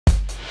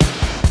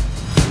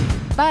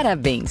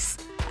Parabéns!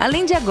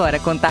 Além de agora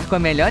contar com a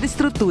melhor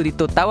estrutura e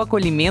total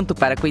acolhimento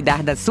para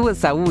cuidar da sua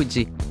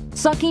saúde,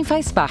 só quem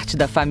faz parte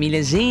da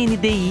família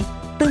GNDI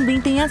também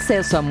tem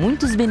acesso a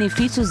muitos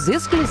benefícios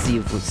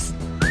exclusivos.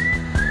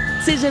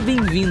 Seja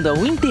bem-vindo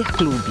ao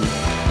Interclube.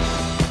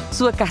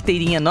 Sua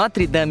carteirinha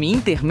NotreDame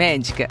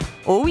Intermédica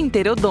ou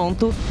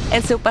Interodonto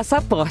é seu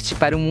passaporte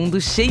para um mundo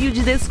cheio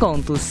de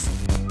descontos.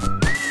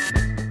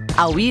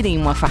 Ao ir em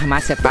uma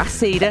farmácia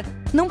parceira,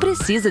 não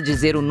precisa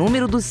dizer o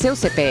número do seu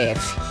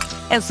CPF.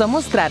 É só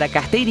mostrar a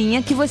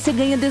carteirinha que você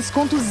ganha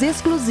descontos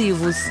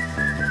exclusivos.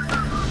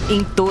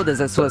 Em todas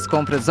as suas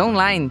compras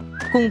online,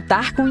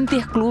 contar com o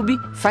Interclube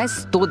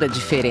faz toda a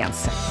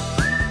diferença.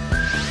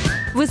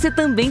 Você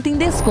também tem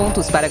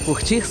descontos para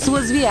curtir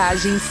suas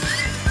viagens,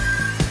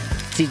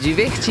 se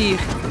divertir,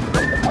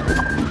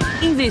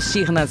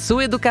 investir na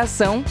sua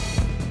educação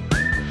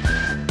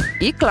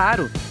e,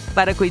 claro,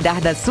 para cuidar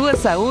da sua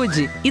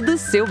saúde e do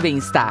seu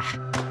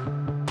bem-estar.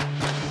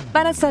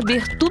 Para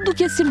saber tudo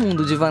que esse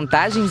mundo de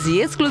vantagens e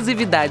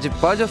exclusividade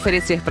pode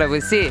oferecer para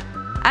você,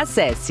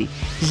 acesse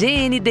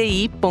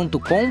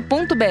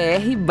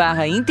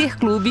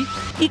gndi.com.br/Interclube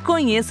e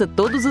conheça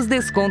todos os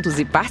descontos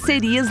e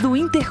parcerias do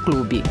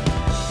Interclube.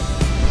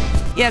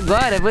 E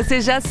agora você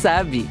já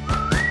sabe!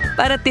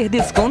 Para ter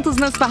descontos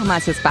nas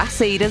farmácias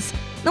parceiras,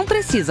 não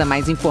precisa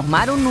mais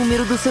informar o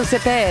número do seu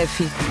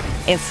CPF.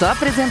 É só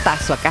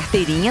apresentar sua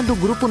carteirinha do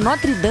grupo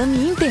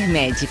NotreDame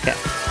Intermédica.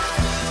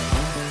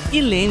 E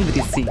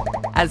lembre-se,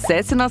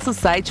 acesse nosso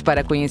site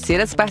para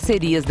conhecer as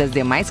parcerias das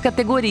demais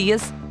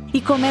categorias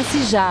e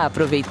comece já a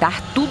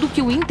aproveitar tudo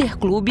que o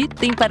Interclube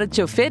tem para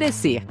te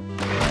oferecer.